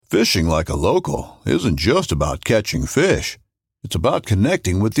Fishing like a local isn't just about catching fish. It's about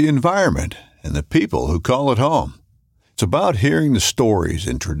connecting with the environment and the people who call it home. It's about hearing the stories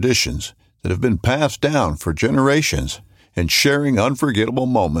and traditions that have been passed down for generations and sharing unforgettable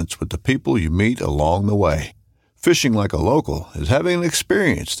moments with the people you meet along the way. Fishing like a local is having an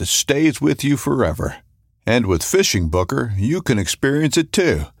experience that stays with you forever. And with Fishing Booker, you can experience it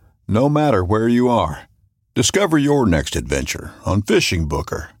too, no matter where you are. Discover your next adventure on Fishing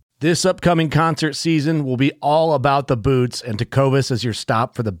Booker. This upcoming concert season will be all about the boots, and Tecovas is your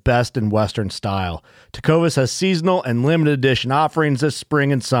stop for the best in Western style. Tecovas has seasonal and limited edition offerings this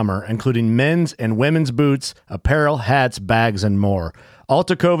spring and summer, including men's and women's boots, apparel, hats, bags, and more. All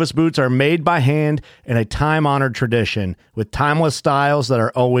Tecovas boots are made by hand in a time-honored tradition with timeless styles that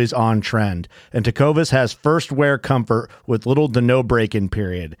are always on trend. And Tecovas has first wear comfort with little to no break-in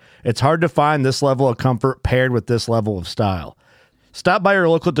period. It's hard to find this level of comfort paired with this level of style. Stop by your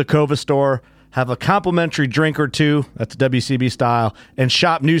local Tecovas store, have a complimentary drink or two, that's WCB style, and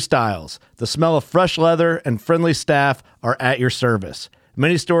shop new styles. The smell of fresh leather and friendly staff are at your service.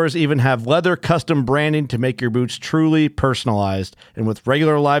 Many stores even have leather custom branding to make your boots truly personalized. And with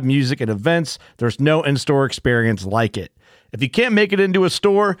regular live music and events, there's no in-store experience like it. If you can't make it into a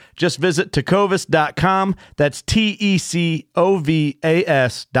store, just visit tecovas.com. That's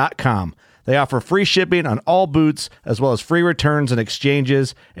TECOVAS.com. They offer free shipping on all boots, as well as free returns and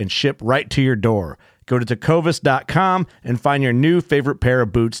exchanges, and ship right to your door. Go to tecovas.com and find your new favorite pair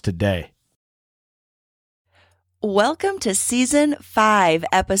of boots today. Welcome to Season 5,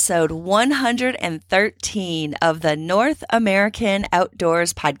 Episode 113 of the North American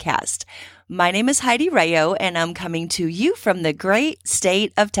Outdoors Podcast. My name is Heidi Rayo, and I'm coming to you from the great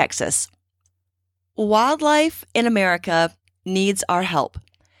state of Texas. Wildlife in America needs our help.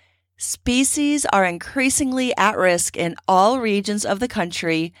 Species are increasingly at risk in all regions of the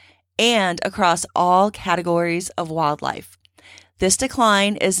country and across all categories of wildlife. This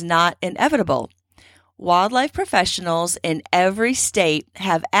decline is not inevitable. Wildlife professionals in every state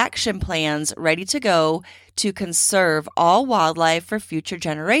have action plans ready to go to conserve all wildlife for future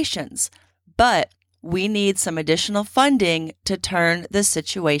generations, but we need some additional funding to turn the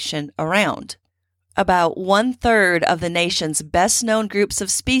situation around. About 1/3 of the nation's best-known groups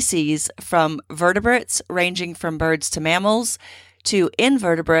of species, from vertebrates ranging from birds to mammals to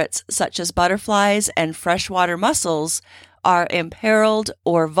invertebrates such as butterflies and freshwater mussels, are imperiled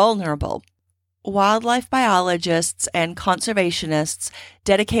or vulnerable. Wildlife biologists and conservationists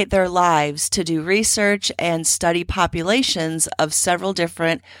dedicate their lives to do research and study populations of several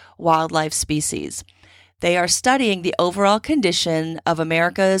different wildlife species. They are studying the overall condition of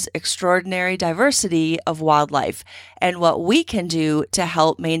America's extraordinary diversity of wildlife and what we can do to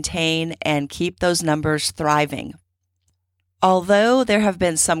help maintain and keep those numbers thriving. Although there have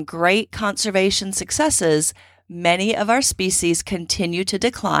been some great conservation successes, many of our species continue to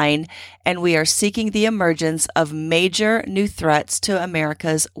decline, and we are seeking the emergence of major new threats to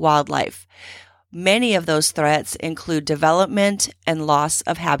America's wildlife. Many of those threats include development and loss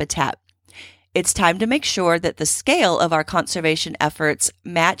of habitat. It's time to make sure that the scale of our conservation efforts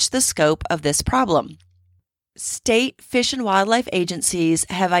match the scope of this problem. State fish and wildlife agencies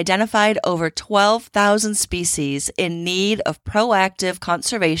have identified over 12,000 species in need of proactive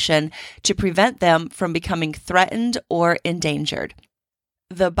conservation to prevent them from becoming threatened or endangered.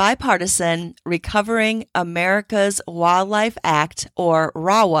 The bipartisan Recovering America's Wildlife Act, or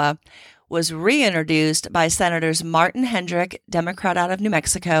RAWA, was reintroduced by Senators Martin Hendrick, Democrat out of New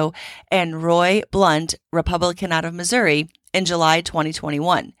Mexico, and Roy Blunt, Republican out of Missouri, in July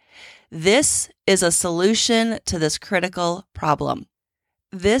 2021. This is a solution to this critical problem.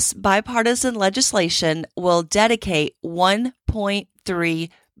 This bipartisan legislation will dedicate $1.3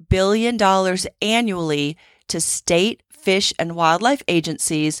 billion annually to state fish and wildlife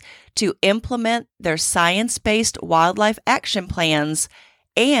agencies to implement their science-based wildlife action plans,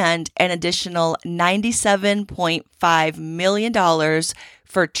 and an additional $97.5 million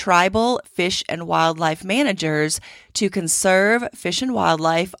for tribal fish and wildlife managers to conserve fish and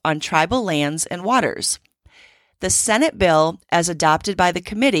wildlife on tribal lands and waters. The Senate bill, as adopted by the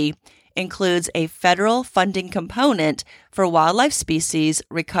committee, includes a federal funding component for wildlife species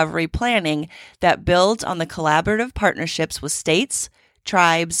recovery planning that builds on the collaborative partnerships with states,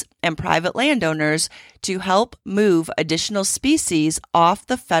 tribes, and private landowners to help move additional species off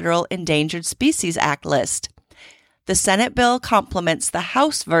the Federal Endangered Species Act list. The Senate bill complements the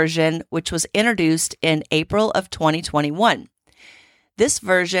House version, which was introduced in April of 2021. This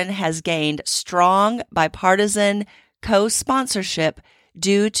version has gained strong bipartisan co-sponsorship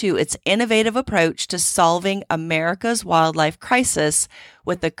due to its innovative approach to solving America's wildlife crisis,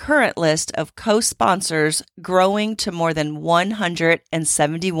 with the current list of co-sponsors growing to more than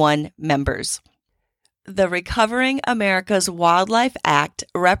 171 members. The Recovering America's Wildlife Act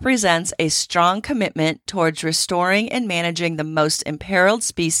represents a strong commitment towards restoring and managing the most imperiled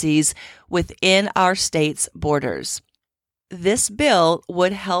species within our state's borders. This bill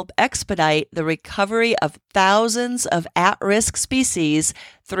would help expedite the recovery of thousands of at-risk species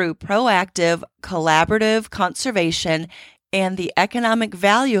through proactive, collaborative conservation, and the economic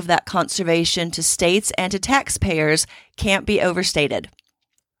value of that conservation to states and to taxpayers can't be overstated.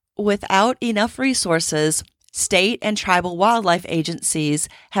 Without enough resources, state and tribal wildlife agencies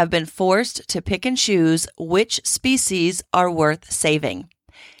have been forced to pick and choose which species are worth saving.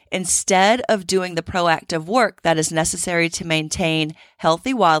 Instead of doing the proactive work that is necessary to maintain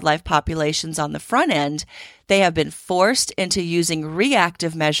healthy wildlife populations on the front end, they have been forced into using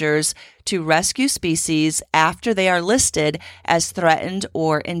reactive measures to rescue species after they are listed as threatened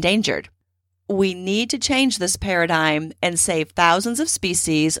or endangered. We need to change this paradigm and save thousands of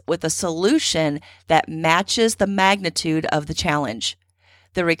species with a solution that matches the magnitude of the challenge.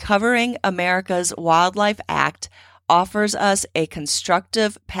 The Recovering America's Wildlife Act offers us a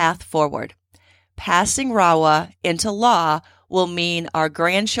constructive path forward. Passing RAWA into law will mean our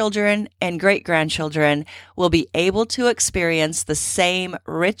grandchildren and great-grandchildren will be able to experience the same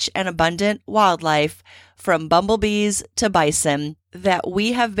rich and abundant wildlife, from bumblebees to bison, that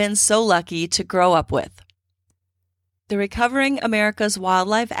we have been so lucky to grow up with. The Recovering America's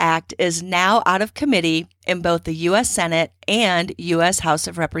Wildlife Act is now out of committee in both the U.S. Senate and U.S. House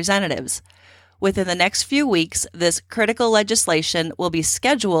of Representatives. Within the next few weeks, this critical legislation will be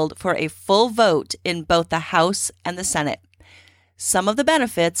scheduled for a full vote in both the House and the Senate. Some of the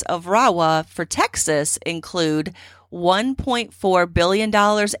benefits of RAWA for Texas include $1.4 billion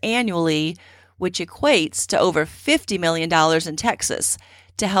annually, which equates to over $50 million in Texas,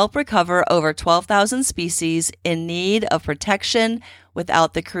 to help recover over 12,000 species in need of protection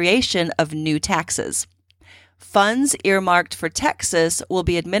without the creation of new taxes. Funds earmarked for Texas will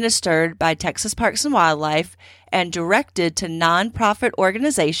be administered by Texas Parks and Wildlife and directed to nonprofit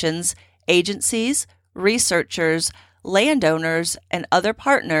organizations, agencies, researchers, landowners, and other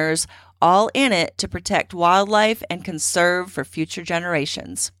partners, all in it to protect wildlife and conserve for future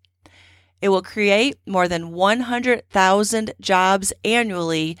generations. It will create more than 100,000 jobs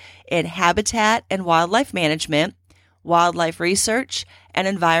annually in habitat and wildlife management, wildlife research, and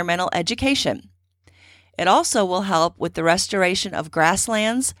environmental education. It also will help with the restoration of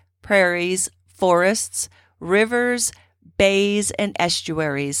grasslands, prairies, forests, rivers, bays, and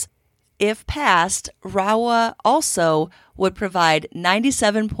estuaries. If passed, RAWA also would provide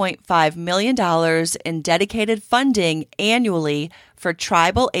 $97.5 million in dedicated funding annually for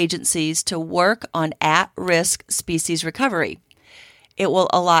tribal agencies to work on at-risk species recovery. It will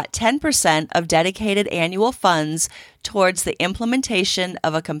allot 10% of dedicated annual funds towards the implementation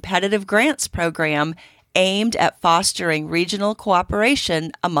of a competitive grants program aimed at fostering regional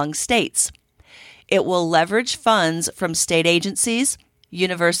cooperation among states. It will leverage funds from state agencies,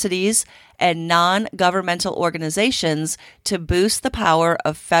 universities, and non-governmental organizations to boost the power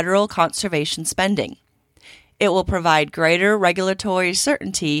of federal conservation spending. It will provide greater regulatory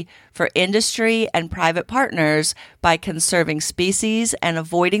certainty for industry and private partners by conserving species and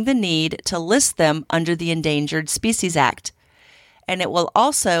avoiding the need to list them under the Endangered Species Act. And it will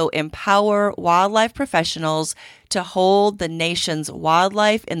also empower wildlife professionals to hold the nation's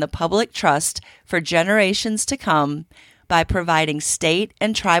wildlife in the public trust for generations to come by providing state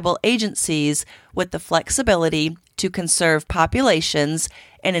and tribal agencies with the flexibility to conserve populations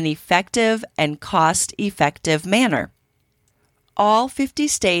in an effective and cost-effective manner. All 50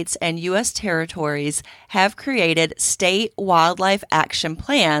 states and U.S. territories have created state wildlife action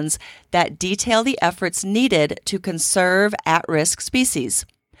plans that detail the efforts needed to conserve at-risk species.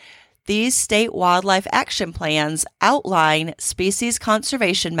 These state wildlife action plans outline species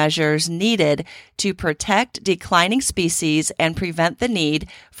conservation measures needed to protect declining species and prevent the need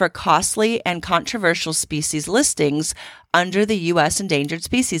for costly and controversial species listings under the U.S. Endangered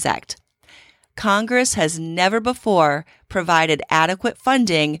Species Act. Congress has never before provided adequate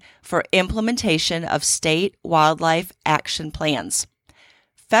funding for implementation of state wildlife action plans.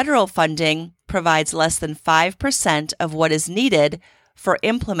 Federal funding provides less than 5% of what is needed for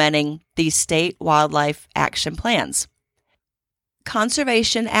implementing these state wildlife action plans.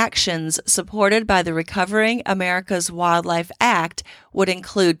 Conservation actions supported by the Recovering America's Wildlife Act would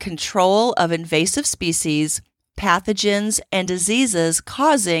include control of invasive species, pathogens, and diseases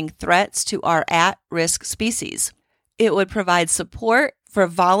causing threats to our at-risk species. It would provide support for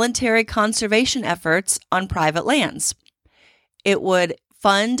voluntary conservation efforts on private lands. It would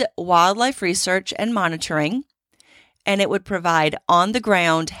fund wildlife research and monitoring, and it would provide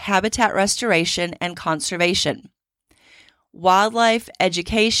on-the-ground habitat restoration and conservation, wildlife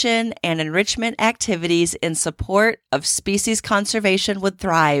education and enrichment activities in support of species conservation would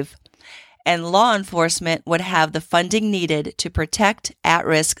thrive, and law enforcement would have the funding needed to protect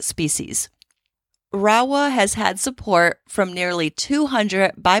at-risk species. RAWA has had support from nearly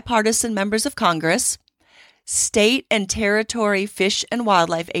 200 bipartisan members of Congress, state and territory fish and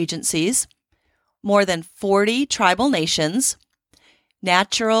wildlife agencies, more than 40 tribal nations,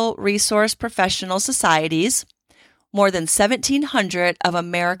 natural resource professional societies, more than 1,700 of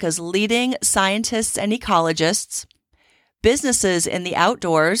America's leading scientists and ecologists, businesses in the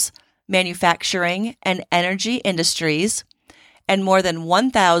outdoors, manufacturing, and energy industries, and more than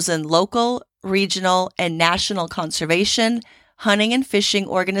 1,000 local, regional, and national conservation, hunting and fishing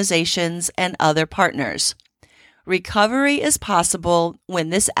organizations, and other partners. Recovery is possible when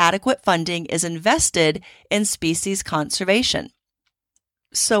this adequate funding is invested in species conservation.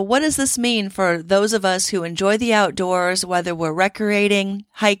 So what does this mean for those of us who enjoy the outdoors, whether we're recreating,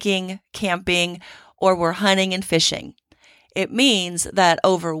 hiking, camping, or we're hunting and fishing? It means that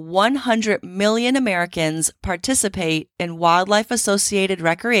over 100 million Americans participate in wildlife-associated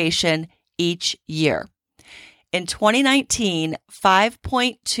recreation each year. In 2019,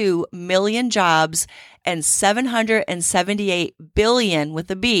 5.2 million jobs and $778 billion with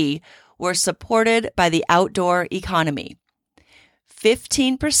a B were supported by the outdoor economy.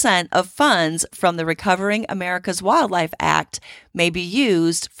 15% of funds from the Recovering America's Wildlife Act may be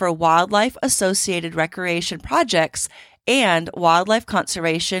used for wildlife-associated recreation projects and wildlife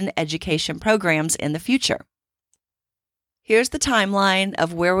conservation education programs in the future. Here's the timeline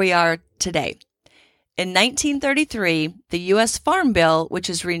of where we are today. In 1933, the U.S. Farm Bill, which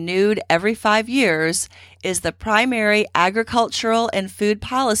is renewed every 5 years, is the primary agricultural and food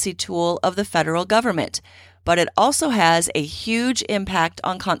policy tool of the federal government, but it also has a huge impact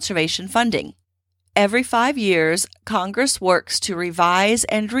on conservation funding. Every 5 years, Congress works to revise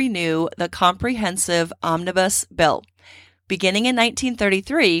and renew the Comprehensive Omnibus Bill. Beginning in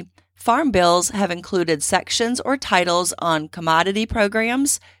 1933, farm bills have included sections or titles on commodity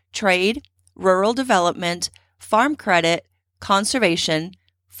programs, trade, rural development, farm credit, conservation,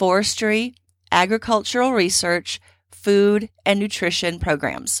 forestry, agricultural research, food, and nutrition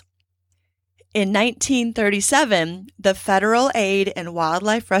programs. In 1937, the Federal Aid and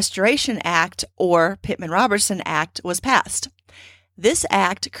Wildlife Restoration Act, or Pittman-Robertson Act, was passed. This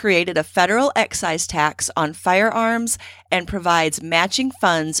act created a federal excise tax on firearms and provides matching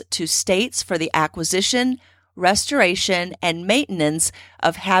funds to states for the acquisition, restoration, and maintenance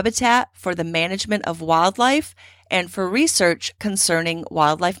of habitat for the management of wildlife and for research concerning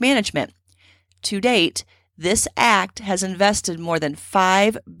wildlife management. To date, this act has invested more than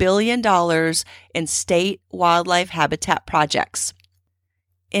 $5 billion in state wildlife habitat projects.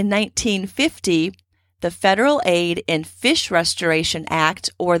 In 1950, the Federal Aid in Fish Restoration Act,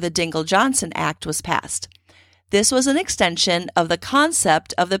 or the Dingell-Johnson Act, was passed. This was an extension of the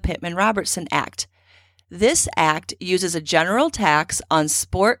concept of the Pittman-Robertson Act. This act uses a general tax on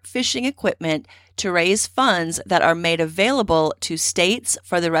sport fishing equipment to raise funds that are made available to states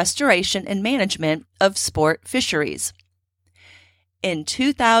for the restoration and management of sport fisheries. In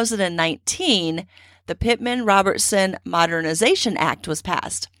 2019, the Pittman-Robertson Modernization Act was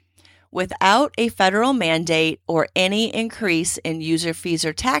passed. Without a federal mandate or any increase in user fees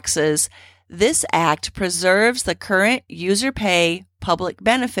or taxes, this act preserves the current user pay public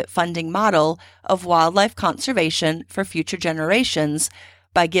benefit funding model of wildlife conservation for future generations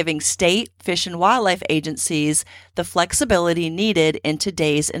by giving state fish and wildlife agencies the flexibility needed in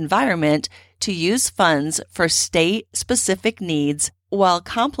today's environment to use funds for state-specific needs while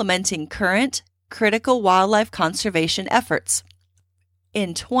complementing current critical wildlife conservation efforts.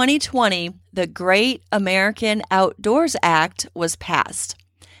 In 2020, the Great American Outdoors Act was passed.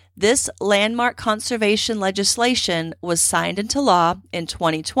 This landmark conservation legislation was signed into law in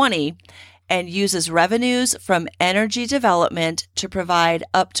 2020 and uses revenues from energy development to provide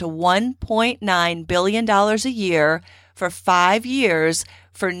up to $1.9 billion a year for 5 years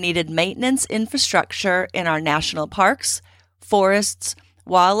for needed maintenance infrastructure in our national parks, forests,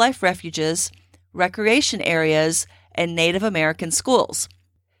 wildlife refuges, recreation areas, and Native American schools.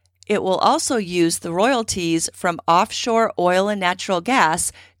 It will also use the royalties from offshore oil and natural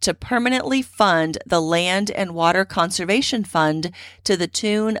gas to permanently fund the Land and Water Conservation Fund to the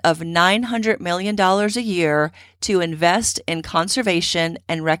tune of $900 million a year to invest in conservation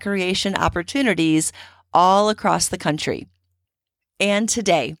and recreation opportunities all across the country. And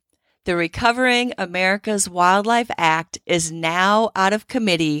today, the Recovering America's Wildlife Act is now out of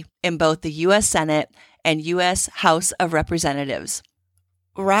committee in both the U.S. Senate and U.S. House of Representatives.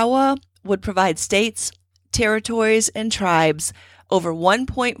 RAWA would provide states, territories, and tribes over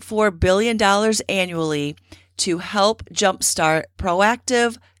 $1.4 billion annually to help jumpstart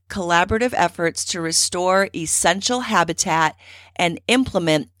proactive, collaborative efforts to restore essential habitat and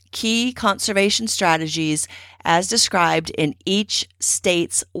implement key conservation strategies as described in each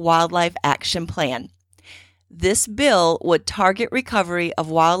state's wildlife action plan. This bill would target recovery of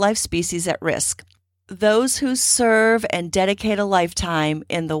wildlife species at risk. Those who serve and dedicate a lifetime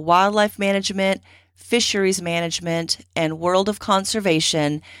in the wildlife management, fisheries management, and world of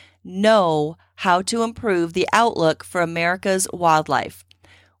conservation know how to improve the outlook for America's wildlife.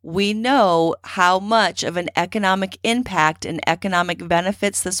 We know how much of an economic impact and economic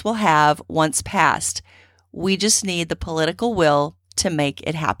benefits this will have once passed. We just need the political will to make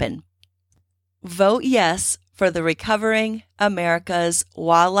it happen. Vote yes for the Recovering America's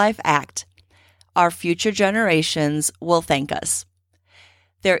Wildlife Act. Our future generations will thank us.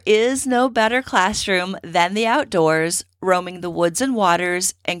 There is no better classroom than the outdoors, roaming the woods and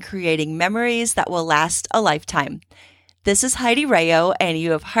waters and creating memories that will last a lifetime. This is Heidi Rayo, and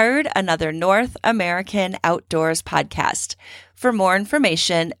you have heard another North American Outdoors podcast. For more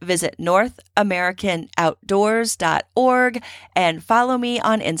information, visit NorthAmericanOutdoors.org and follow me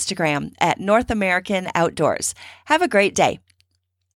on Instagram at North American Outdoors. Have a great day.